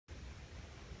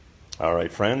All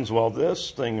right, friends, well, this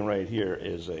thing right here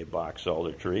is a box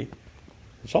elder tree.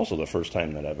 It's also the first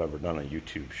time that I've ever done a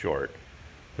YouTube short.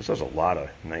 This has a lot of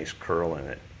nice curl in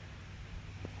it.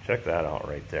 Check that out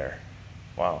right there.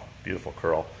 Wow, beautiful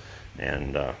curl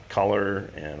and color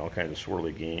and all kinds of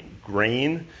swirly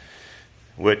grain,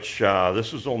 which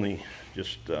this is only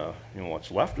just what's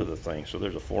left of the thing. So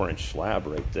there's a 4-inch slab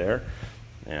right there,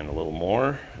 and a little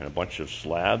more, and a bunch of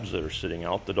slabs that are sitting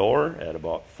out the door at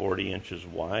about 40 inches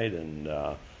wide and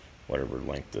whatever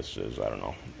length this is, I don't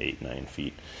know, 8-9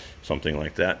 feet, something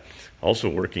like that. Also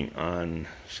working on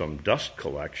some dust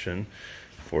collection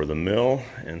for the mill,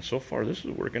 and so far this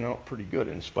is working out pretty good,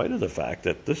 in spite of the fact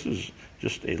that this is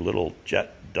just a little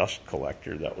jet dust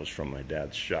collector that was from my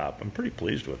dad's shop. I'm pretty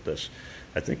pleased with this.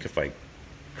 I think if I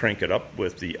crank it up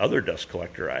with the other dust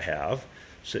collector I have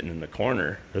sitting in the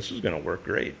corner, this is going to work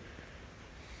great.